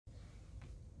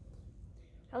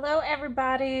Hello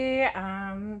everybody,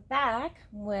 I'm back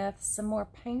with some more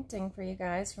painting for you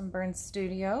guys from Bern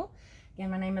Studio.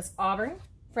 Again, my name is Auburn,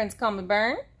 friends call me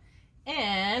Bern,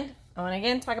 and I want to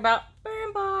again talk about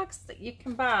Bern Box that you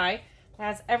can buy. It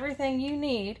has everything you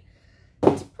need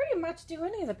to pretty much do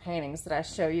any of the paintings that I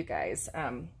show you guys.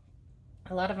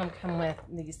 A lot of them come with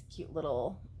these cute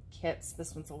little kits.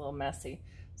 This one's a little messy,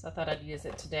 so I thought I'd use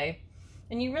it today.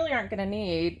 And you really aren't going to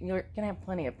need, you're going to have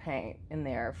plenty of paint in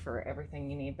there for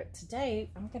everything you need. But today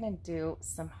I'm going to do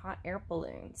some hot air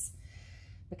balloons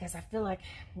because I feel like,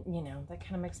 you know, that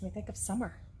kind of makes me think of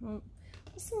summer.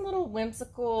 Just some little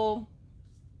whimsical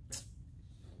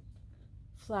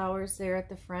flowers there at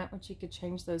the front, which you could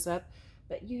change those up.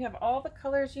 But you have all the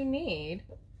colors you need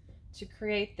to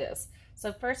create this.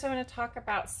 So first I'm going to talk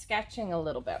about sketching a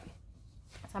little bit.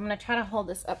 So I'm going to try to hold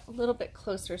this up a little bit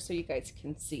closer so you guys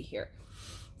can see here.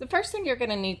 The first thing you're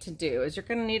going to need to do is you're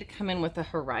going to need to come in with a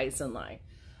horizon line.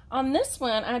 On this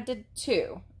one, I did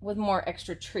 2 with more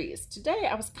extra trees. Today,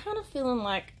 I was kind of feeling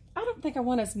like, I don't think I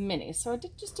want as many, so I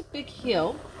did just a big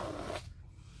hill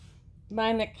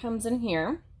line that comes in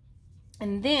here.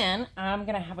 And then I'm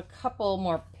going to have a couple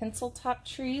more pencil top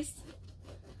trees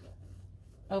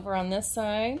over on this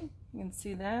side. You can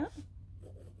see that.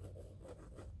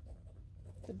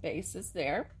 The base is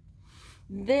there.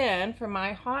 Then for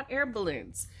my hot air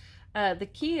balloons, the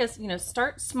key is, you know,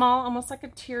 start small, almost like a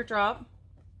teardrop.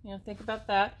 You know, think about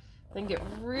that. Then get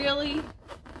really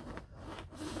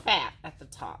fat at the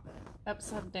top.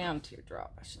 Upside down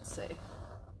teardrop, I should say.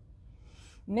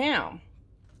 Now,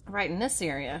 right in this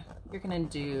area, you're going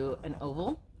to do an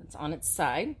oval that's on its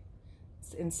side.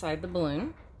 It's inside the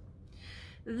balloon.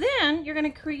 Then you're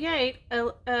going to create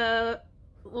a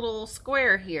little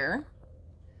square here.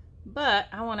 But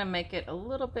I want to make it a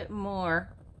little bit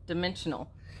more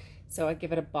dimensional. So I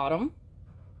give it a bottom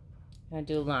and I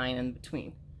do a line in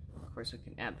between. Of course, we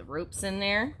can add the ropes in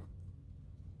there.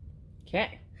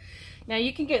 Okay. Now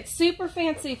you can get super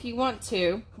fancy if you want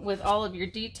to with all of your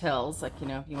details. Like, you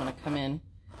know, if you want to come in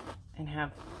and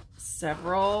have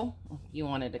several, if you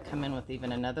wanted to come in with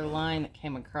even another line that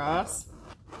came across.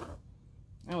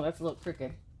 Oh, that's a little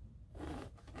crooked.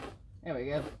 There we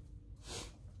go.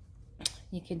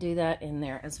 You can do that in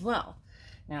there as well.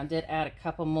 Now I did add a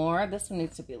couple more. This one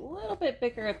needs to be a little bit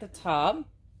bigger at the top.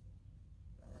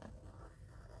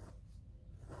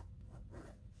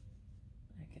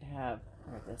 I could have,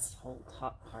 or this whole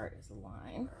top part is a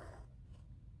line.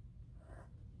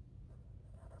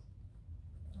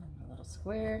 And a little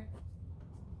square.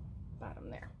 Bottom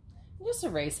there. Just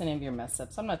erase any of your mess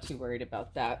ups. I'm not too worried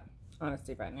about that,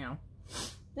 honestly, right now.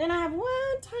 Then I have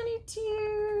one tiny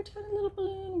little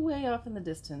balloon way off in the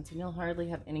distance, and you'll hardly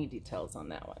have any details on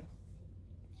that one.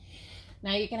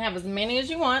 Now you can have as many as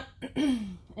you want.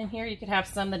 And here you could have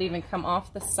some that even come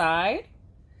off the side,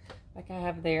 like I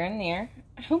have there and there.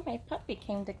 Oh, my puppy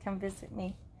came to come visit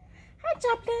me. Hi,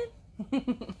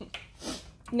 Joplin.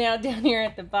 Now down here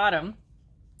at the bottom,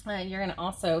 you're gonna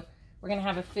also, we're gonna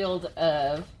have a field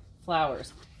of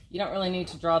flowers. You don't really need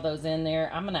to draw those in there.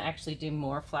 I'm gonna actually do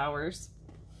more flowers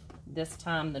this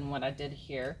time than what I did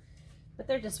here, but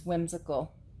they're just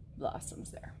whimsical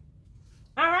blossoms there.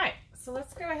 All right, so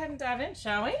let's go ahead and dive in,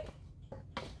 shall we?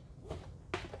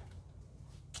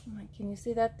 Can you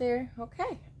see that there?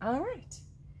 Okay, all right.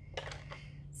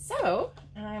 So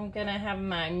I'm gonna have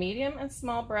my medium and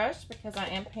small brush because I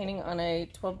am painting on a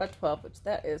 12 by 12, which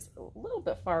that is a little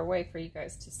bit far away for you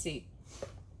guys to see. I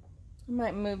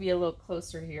might move you a little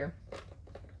closer here.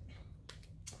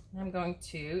 I'm going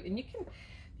to, and you can,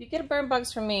 if you get a Bern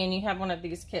Box from me and you have one of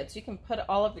these kits, you can put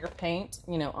all of your paint,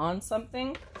 you know, on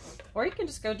something, or you can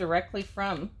just go directly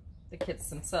from the kits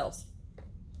themselves.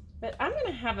 But I'm going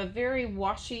to have a very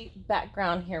washy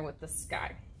background here with the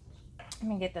sky. Let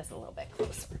me get this a little bit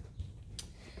closer.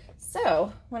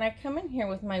 So when I come in here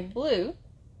with my blue,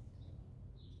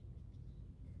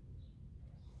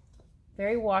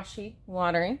 very washy,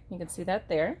 watery, you can see that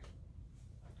there.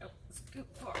 Oh,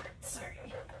 scoop forward, sorry.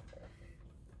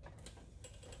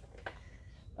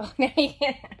 Oh, now you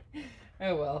can't.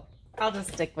 Oh well, I'll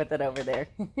just stick with it over there.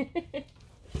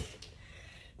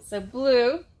 So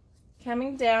blue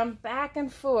coming down back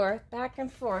and forth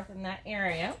in that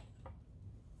area.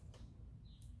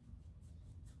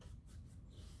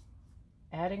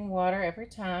 Adding water every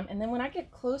time. And then when I get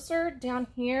closer down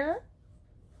here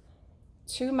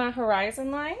to my horizon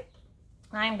line,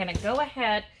 I'm going to go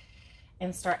ahead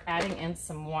and start adding in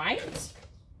some white.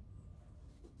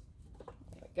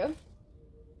 There we go.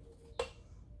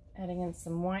 Adding in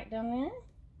some white down there.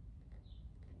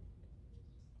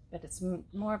 But it's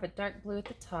more of a dark blue at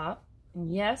the top.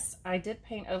 And yes, I did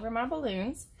paint over my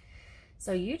balloons.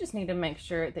 So you just need to make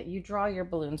sure that you draw your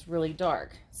balloons really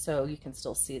dark so you can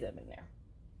still see them in there.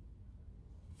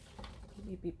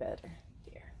 Maybe be better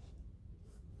here.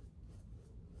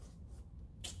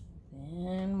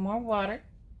 Then more water.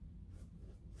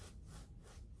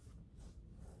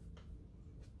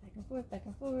 Back and forth, back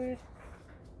and forth.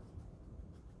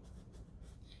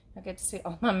 I get to see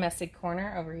all my messy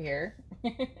corner over here.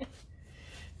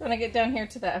 When I get down here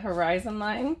to that horizon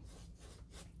line,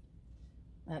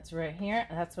 that's right here.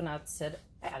 That's when I said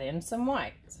add in some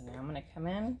white. So now I'm going to come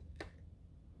in,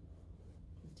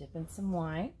 dip in some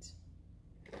white.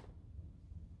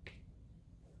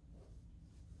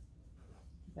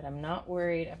 But I'm not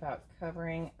worried about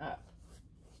covering up.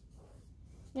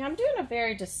 Now I'm doing a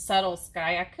very just subtle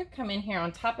sky. I could come in here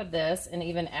on top of this and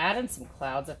even add in some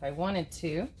clouds if I wanted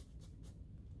to.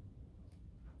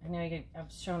 I know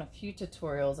I've shown a few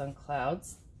tutorials on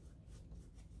clouds.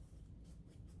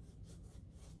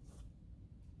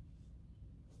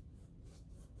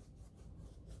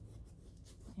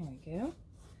 There we go.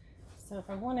 So if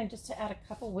I wanted just to add a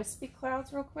couple wispy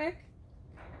clouds real quick,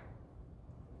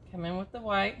 come in with the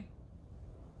white,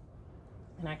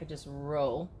 and I could just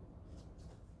roll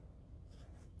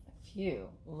a few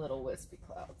little wispy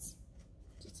clouds,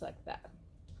 just like that.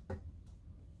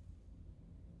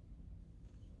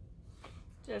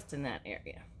 Just in that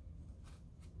area.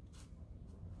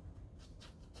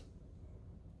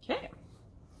 Okay.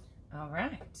 All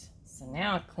right. So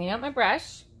now I clean out my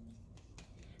brush.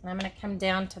 And I'm going to come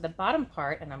down to the bottom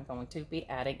part and I'm going to be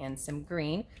adding in some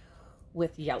green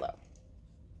with yellow.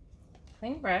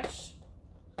 Clean brush.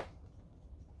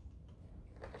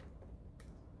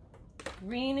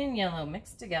 Green and yellow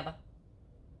mixed together.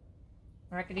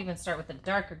 Or I could even start with the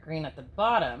darker green at the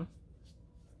bottom.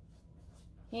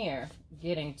 Here,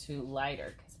 getting to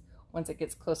lighter, because once it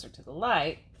gets closer to the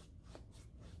light,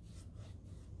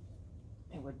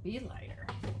 it would be lighter.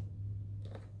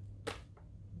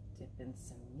 Dip in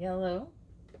some yellow.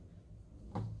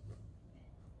 There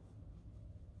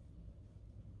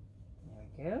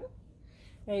we go.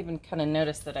 I even kind of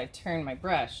noticed that I turned my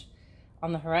brush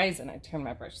on the horizon. I turned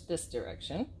my brush this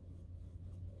direction.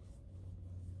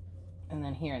 And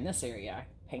then here in this area,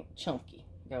 I paint chunky,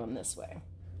 going this way.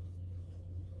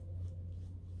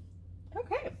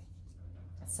 Okay,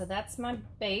 so that's my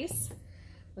base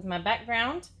with my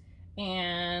background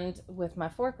and with my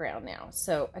foreground now.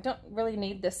 So I don't really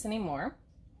need this anymore.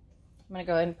 I'm gonna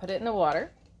go ahead and put it in the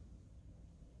water.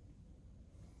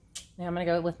 Now I'm gonna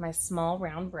go with my small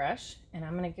round brush and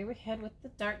I'm gonna go ahead with the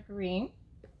dark green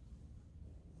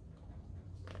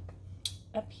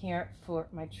up here for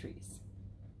my trees.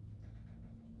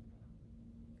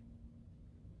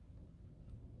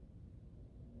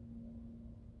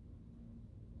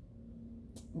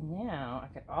 Now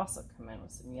I could also come in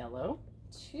with some yellow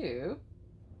too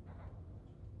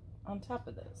on top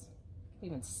of those.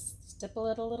 Even stipple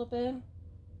it a little bit.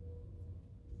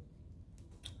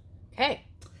 Okay,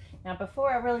 now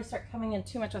before I really start coming in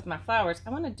too much with my flowers, I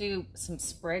want to do some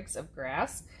sprigs of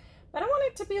grass, but I want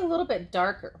it to be a little bit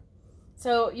darker.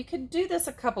 So you could do this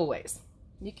a couple ways.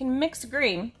 You can mix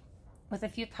green with a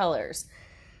few colors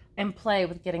and play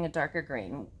with getting a darker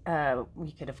green.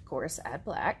 You could of course add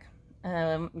black.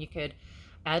 You could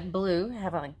add blue,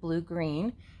 have like blue-green.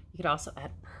 You could also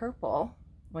add purple,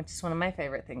 which is one of my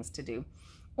favorite things to do.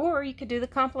 Or you could do the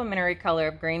complementary color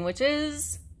of green, which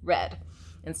is red.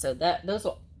 And so those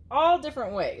are all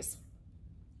different ways.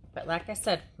 But like I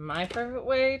said, my favorite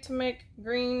way to make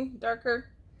green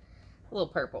darker, a little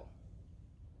purple.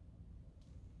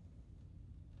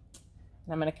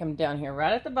 And I'm going to come down here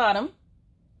right at the bottom,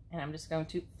 and I'm just going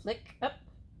to flick up.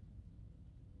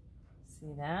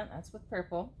 See that? That's with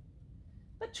purple.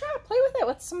 But try to play with it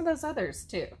with some of those others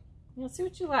too. You'll see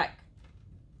what you like.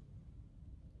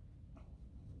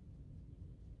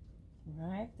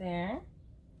 Right there.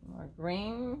 More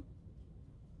green.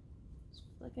 Just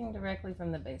flicking directly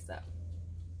from the base up.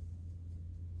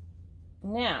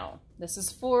 Now, this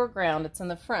is foreground. It's in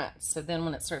the front. So then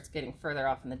when it starts getting further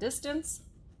off in the distance,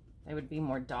 they would be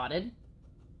more dotted.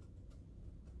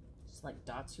 Just like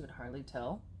dots you would hardly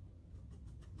tell.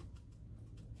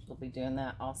 We'll be doing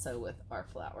that also with our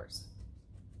flowers.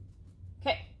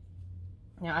 Okay,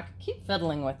 now I could keep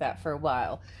fiddling with that for a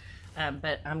while,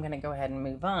 but I'm going to go ahead and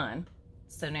move on.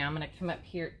 So now I'm going to come up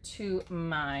here to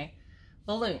my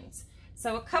balloons.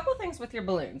 So a couple things with your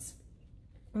balloons.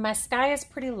 My sky is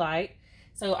pretty light,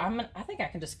 so I think I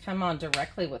can just come on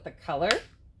directly with the color.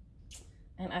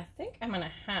 And I think I'm going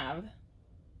to have,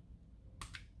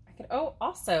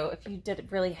 also if you did a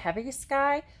really heavy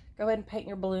sky, go ahead and paint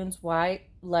your balloons white,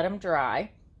 let them dry,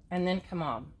 and then come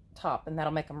on top, and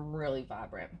that'll make them really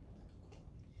vibrant.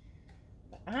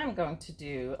 I'm going to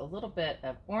do a little bit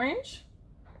of orange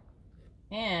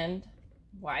and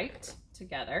white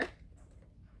together.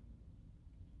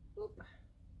 Oop.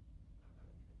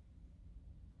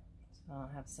 So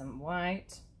I'll have some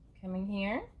white coming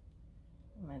here.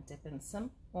 I'm going to dip in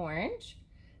some orange.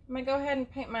 I'm going to go ahead and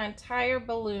paint my entire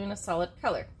balloon a solid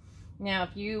color. Now,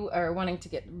 if you are wanting to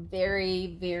get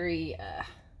very, very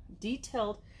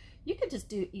detailed, you could just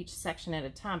do each section at a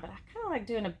time, but I kind of like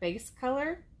doing a base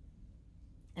color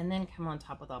and then come on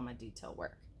top with all my detail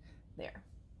work there.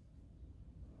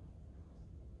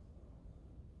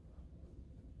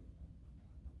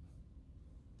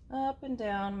 Up and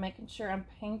down, making sure I'm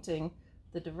painting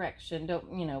the direction.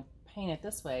 Don't, you know, paint it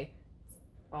this way.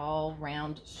 All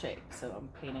round shape. So I'm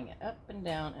painting it up and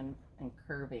down and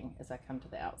curving as I come to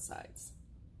the outsides.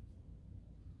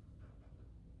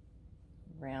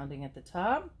 Rounding at the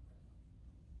top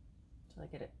until I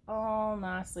get it all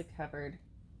nicely covered.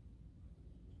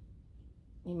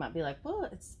 You might be like, well,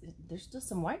 there's still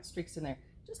some white streaks in there.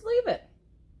 Just leave it.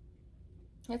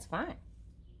 It's fine.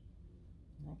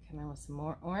 I come in with some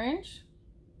more orange.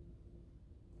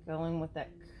 Going with that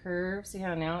curve. See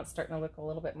how now it's starting to look a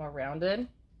little bit more rounded?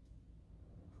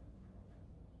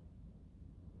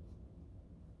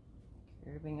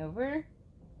 Curving over,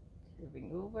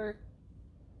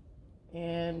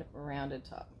 and rounded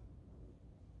top.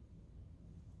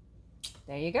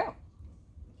 There you go.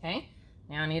 Okay,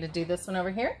 now I need to do this one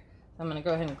over here. So I'm going to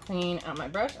go ahead and clean out my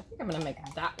brush. I think I'm going to make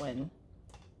that one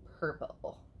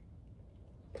purple.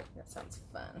 That sounds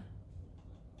fun.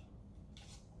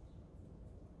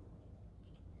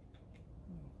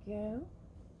 There we go.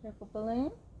 Purple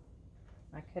balloon.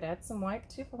 I could add some white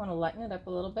too if I want to lighten it up a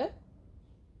little bit.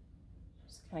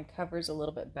 Just kind of covers a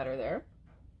little bit better there.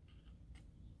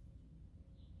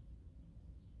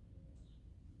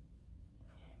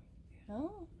 There we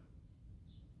go.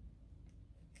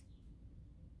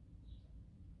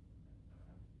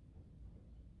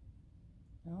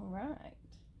 All right.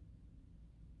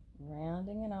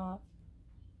 Rounding it off.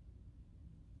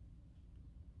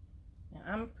 Now,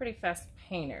 I'm a pretty fast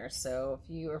painter, so if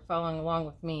you are following along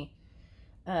with me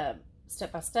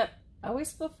step by step,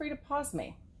 always feel free to pause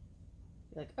me.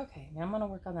 Be like, okay, now I'm going to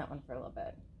work on that one for a little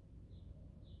bit.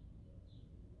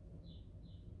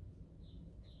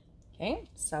 Okay,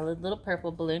 solid little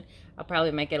purple balloon. I'll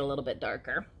probably make it a little bit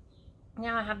darker.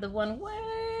 Now I have the one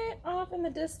way off in the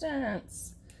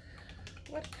distance.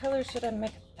 What color should I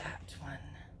make that one?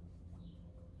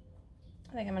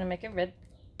 I think I'm going to make it red.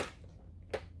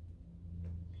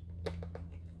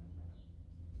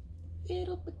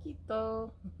 Little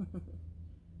poquito.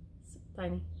 So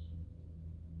tiny.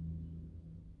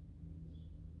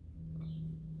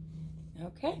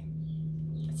 Okay,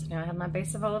 so now I have my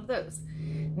base of all of those.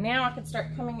 Now I can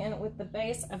start coming in with the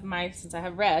base of my, since I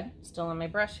have red still on my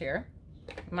brush here,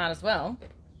 might as well,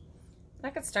 I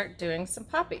could start doing some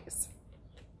poppies.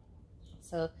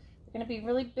 So they're going to be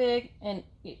really big, and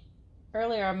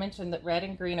earlier I mentioned that red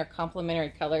and green are complementary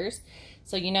colors.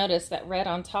 So you notice that red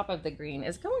on top of the green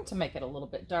is going to make it a little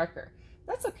bit darker.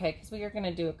 That's okay, because we are going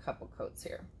to do a couple coats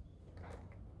here.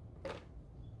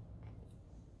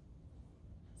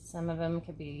 Some of them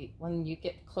could be, when you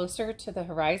get closer to the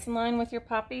horizon line with your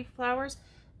poppy flowers,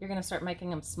 you're going to start making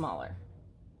them smaller,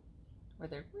 where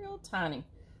they're real tiny.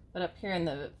 But up here in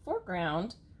the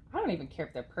foreground, I don't even care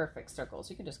if they're perfect circles.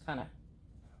 You can just kind of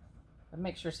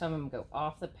make sure some of them go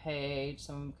off the page,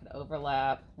 some of them could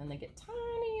overlap, and they get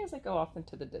tiny as they go off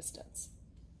into the distance.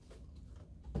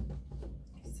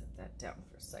 Set that down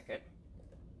for a second.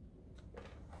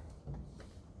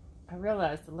 I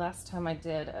realized the last time I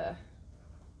did a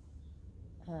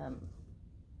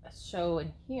show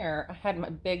in here, I had my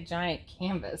big giant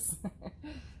canvas.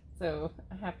 So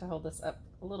I have to hold this up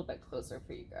a little bit closer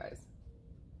for you guys.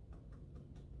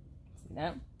 See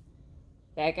that?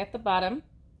 Bag at the bottom,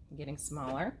 getting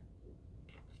smaller.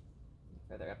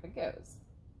 Further up it goes.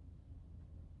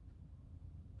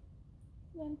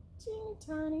 And then teeny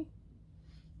tiny.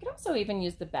 You can also even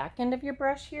use the back end of your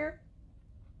brush here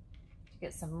to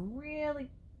get some really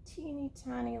teeny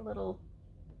tiny little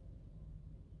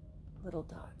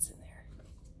dots in there.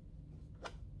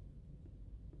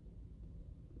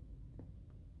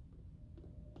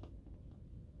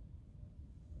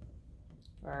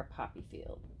 For our poppy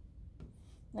field.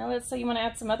 Now let's say you want to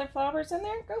add some other flowers in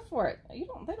there, go for it. They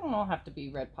don't all have to be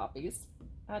red poppies.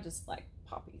 I just like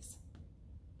poppies.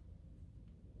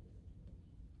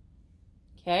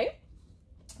 Okay,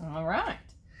 all right.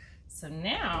 So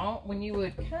now when you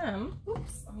would come,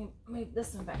 oops, let me move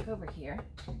this one back over here.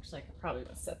 Actually, I could probably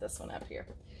set this one up here.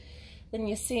 then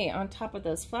you see on top of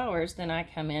those flowers, then I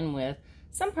come in with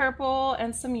some purple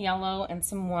and some yellow and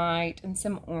some white and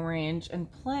some orange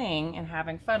and playing and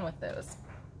having fun with those.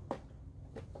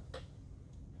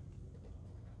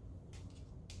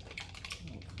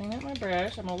 Clean up my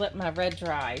brush. I'm going to let my red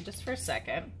dry just for a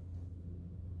second,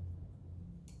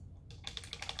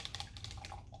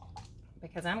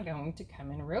 because I'm going to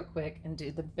come in real quick and do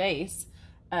the base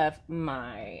of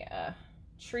my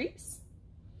trees.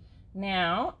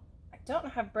 Now, I don't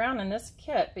have brown in this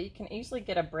kit, but you can easily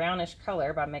get a brownish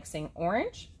color by mixing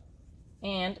orange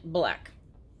and black.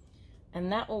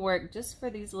 And that will work just for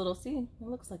these little, see, it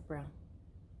looks like brown.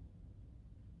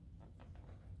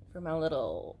 For my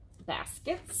little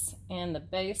baskets and the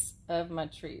base of my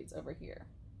trees over here.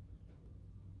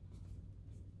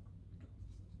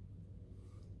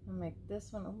 I'll make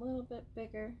this one a little bit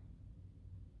bigger.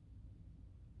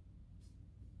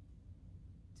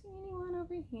 Teeny one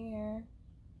over here.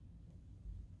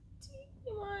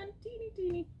 Teeny one,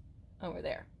 teeny over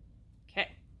there. Okay.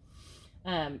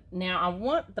 Now I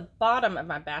want the bottom of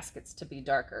my baskets to be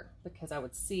darker, because I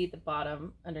would see the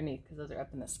bottom underneath, because those are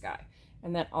up in the sky.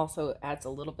 And that also adds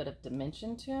a little bit of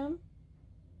dimension to them.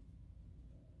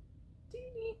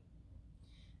 Teeny.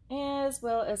 As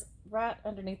well as right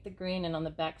underneath the green and on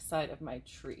the back side of my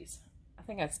trees. I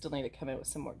think I still need to come in with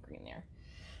some more green there.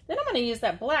 Then I'm going to use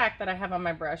that black that I have on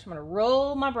my brush. I'm going to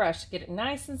roll my brush to get it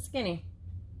nice and skinny.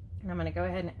 And I'm going to go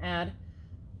ahead and add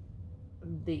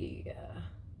the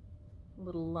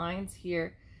little lines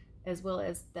here, as well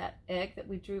as that egg that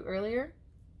we drew earlier,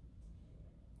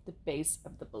 the base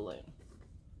of the balloon.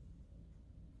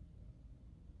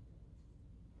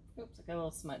 Oops, I got a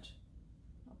little smudge.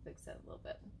 I'll fix that a little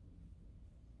bit.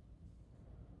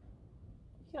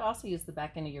 You could also use the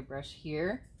back end of your brush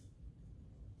here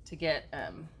to get,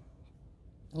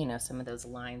 you know, some of those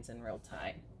lines in real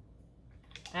tight.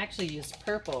 I actually used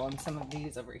purple on some of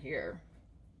these over here.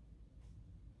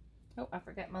 Oh, I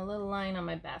forgot my little line on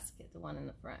my basket, the one in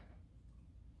the front.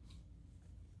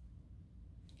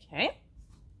 Okay.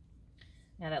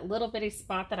 Now that little bitty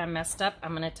spot that I messed up,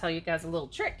 I'm going to tell you guys a little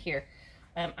trick here.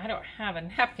 I don't have a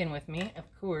napkin with me, of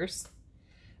course,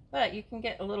 but you can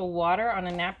get a little water on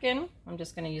a napkin. I'm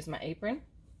just going to use my apron.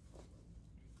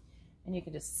 And you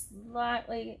can just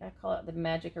slightly, I call it the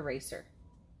magic eraser.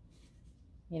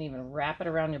 You can even wrap it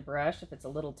around your brush if it's a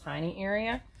little tiny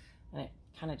area, and it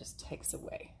kind of just takes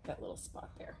away that little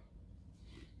spot there.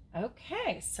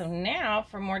 Okay, so now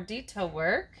for more detail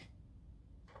work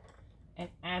and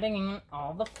adding in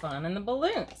all the fun in the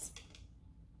balloons.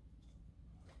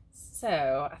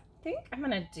 So I think I'm going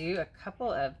to do a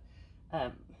couple of, I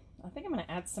think I'm going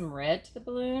to add some red to the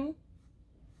balloon.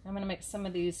 I'm going to make some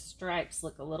of these stripes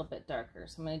look a little bit darker.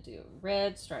 So I'm going to do a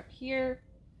red stripe here,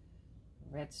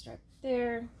 a red stripe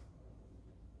there.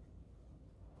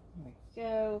 There we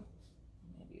go.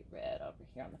 Maybe red over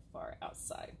here on the far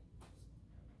outside.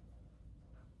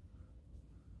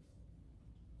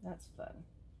 That's fun.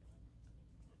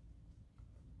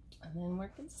 And then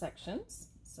work in sections.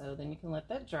 So then you can let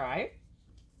that dry.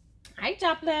 Hi,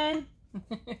 Joplin.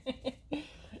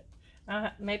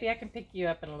 Maybe I can pick you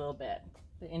up in a little bit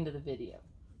at the end of the video.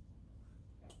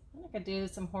 And I could do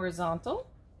some horizontal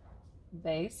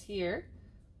base here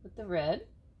with the red.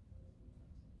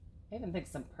 I even think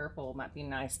some purple might be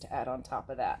nice to add on top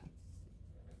of that.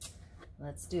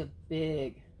 Let's do a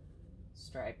big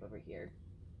stripe over here.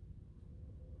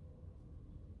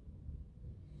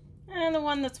 And the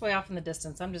one that's way off in the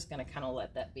distance, I'm just going to kind of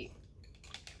let that be.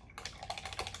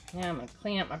 Now I'm going to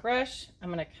clean up my brush.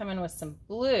 I'm going to come in with some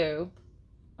blue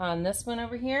on this one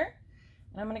over here.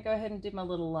 And I'm going to go ahead and do my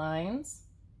little lines.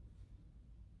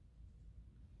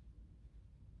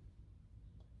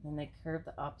 And they curve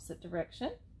the opposite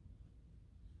direction.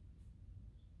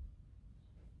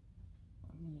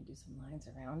 I'm going to do some lines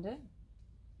around it.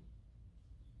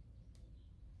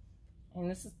 And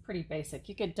this is pretty basic.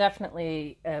 You could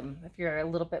definitely, if you're a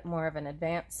little bit more of an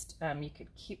advanced, you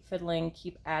could keep fiddling,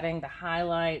 keep adding the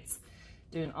highlights,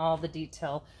 doing all the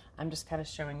detail. I'm just kind of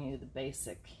showing you the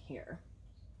basic here.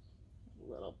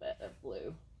 A little bit of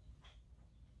blue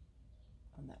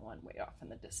on that one way off in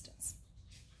the distance.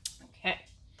 Okay,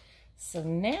 so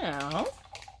now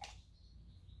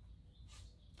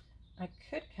I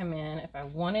could come in, if I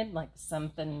wanted like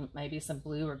something, maybe some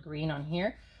blue or green on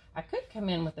here, I could come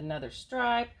in with another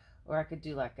stripe, or I could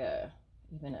do like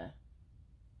even a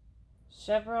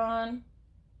chevron.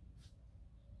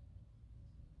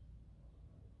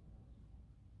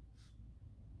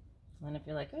 And if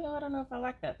you're like, oh, I don't know if I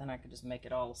like that, then I could just make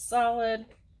it all solid.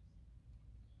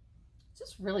 It's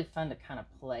just really fun to kind of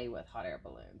play with hot air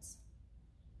balloons.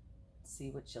 See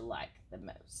what you like the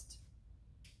most.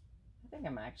 think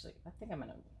I'm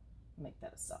gonna make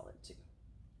that a solid too.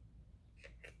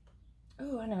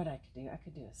 Oh, I know what I could do. I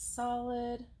could do a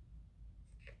solid.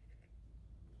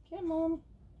 Come on.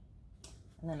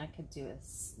 And then I could do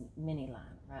a mini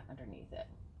line right underneath it.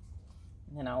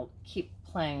 And then I'll keep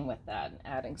playing with that and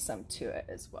adding some to it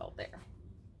as well there.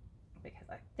 Because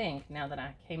I think now that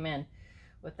I came in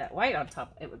with that white on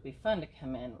top, it would be fun to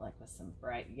come in like with some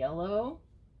bright yellow.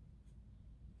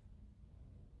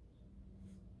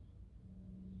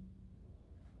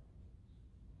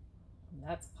 And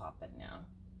that's popping now.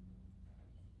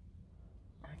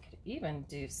 I could even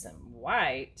do some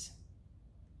white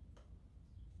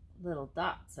little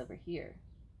dots over here.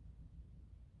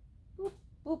 Boop,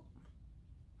 boop,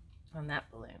 on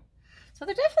that balloon. So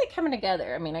they're definitely coming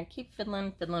together. I mean, I keep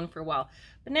fiddling for a while.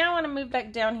 But now I want to move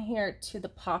back down here to the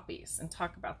poppies and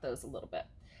talk about those a little bit.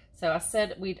 So I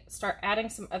said we'd start adding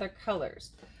some other colors.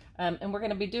 And we're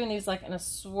going to be doing these like in a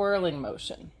swirling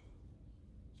motion.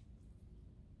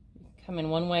 Come in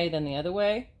one way, then the other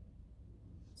way.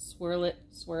 Swirl it,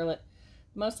 swirl it.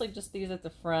 Mostly just these at the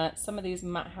front. Some of these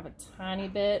might have a tiny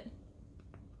bit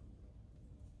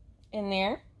in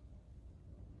there.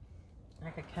 I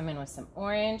could come in with some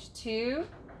orange too.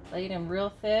 Lay them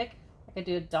real thick. I could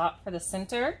do a dot for the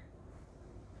center.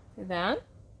 Do that.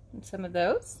 And some of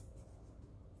those.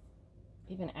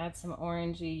 Even add some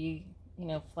orangey, you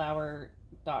know, flower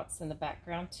dots in the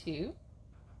background too.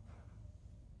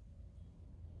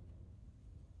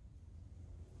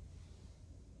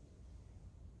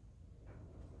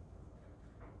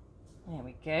 There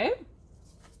we go.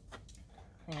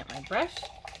 Clean up my brush.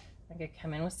 I could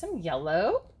come in with some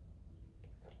yellow.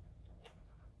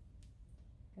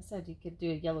 Like I said, you could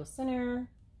do a yellow center,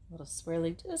 a little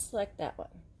swirly, just like that one.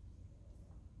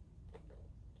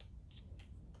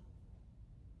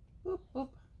 Boop, boop.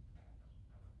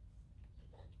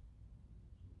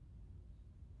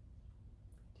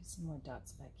 Do some more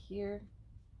dots back here.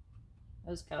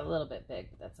 Those got a little bit big,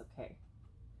 but that's okay.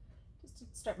 Just to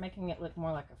start making it look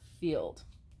more like a field.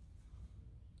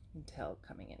 You can tell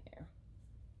coming in there.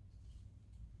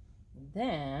 And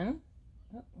then,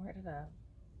 oh, where did I?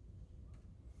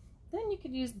 Then you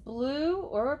could use blue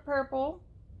or purple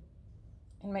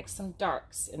and make some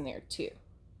darks in there too.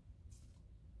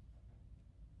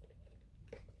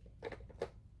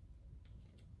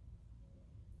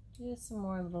 Just some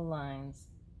more little lines.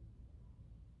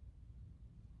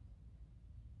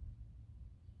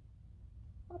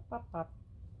 Pop, pop, pop.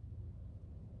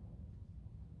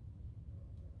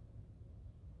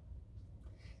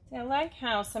 See, I like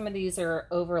how some of these are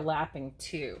overlapping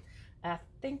too. I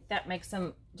think that makes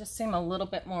them just seem a little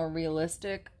bit more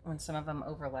realistic when some of them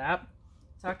overlap.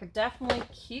 So I could definitely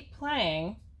keep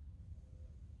playing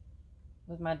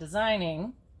with my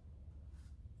designing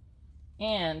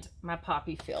and my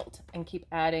poppy field and keep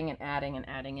adding and adding and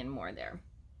adding in more there.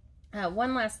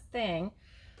 One last thing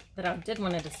that I did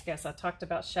want to discuss, I talked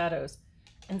about shadows.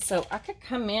 And so I could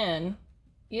come in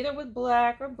either with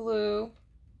black or blue,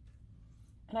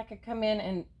 and I could come in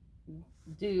and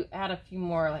add a few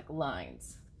more like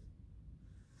lines.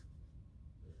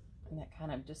 And that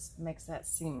kind of just makes that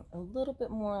seem a little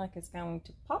bit more like it's going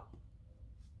to pop.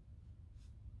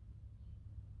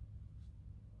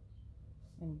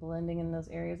 And blending in those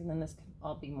areas, and then this can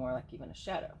all be more like even a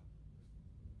shadow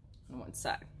on one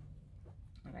side.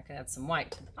 And I could add some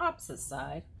white to the opposite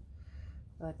side,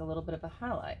 like a little bit of a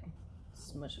highlight.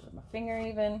 Smush it with my finger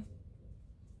even.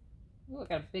 Ooh, I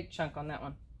got a big chunk on that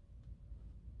one.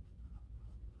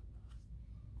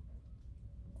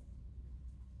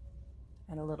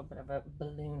 And a little bit of a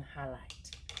balloon highlight.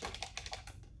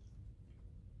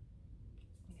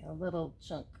 Got a little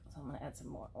chunk, so I'm going to add some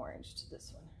more orange to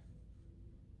this one.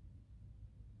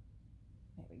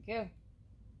 There we go.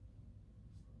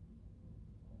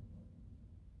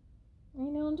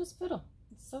 You know, and just fiddle.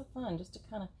 It's so fun just to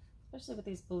kind of, especially with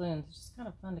these balloons, it's just kind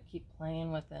of fun to keep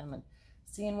playing with them and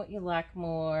seeing what you like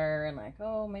more, and like,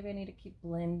 oh, maybe I need to keep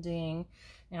blending.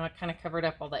 Now I kind of covered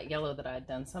up all that yellow that I had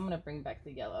done, so I'm going to bring back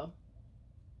the yellow.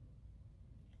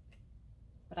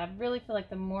 But I really feel like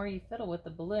the more you fiddle with the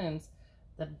balloons,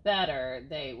 the better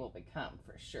they will become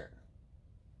for sure.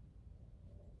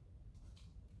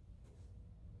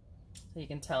 So you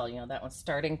can tell, you know, that one's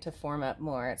starting to form up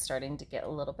more. It's starting to get a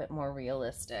little bit more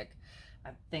realistic. I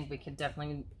think we could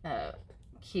definitely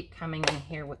keep coming in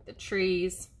here with the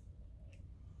trees,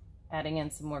 adding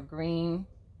in some more green.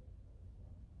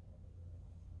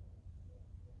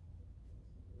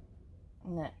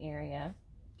 In that area.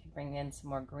 Bring in some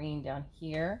more green down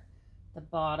here, the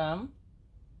bottom.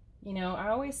 You know, I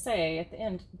always say at the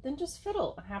end, then just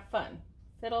fiddle and have fun.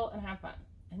 Fiddle and have fun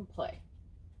and play.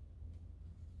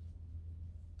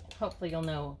 hopefully you'll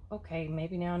know, okay,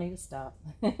 maybe now I need to stop.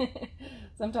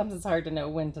 Sometimes it's hard to know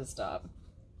when to stop.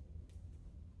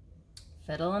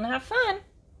 Fiddle and have fun.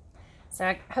 So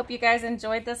I hope you guys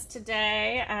enjoyed this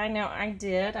today. I know I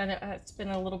did. I know it's been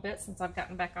a little bit since I've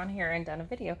gotten back on here and done a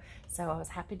video. So I was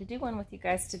happy to do one with you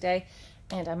guys today.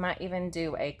 And I might even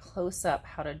do a close-up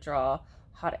how to draw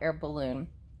hot air balloon.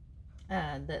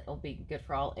 That'll be good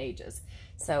for all ages.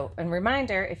 So a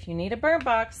reminder, if you need a burn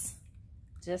box,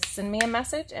 just send me a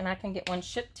message and I can get one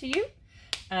shipped to you.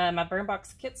 My burn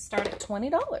box kits start at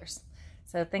 $20.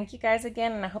 So thank you guys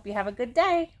again, and I hope you have a good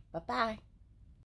day. Bye-bye.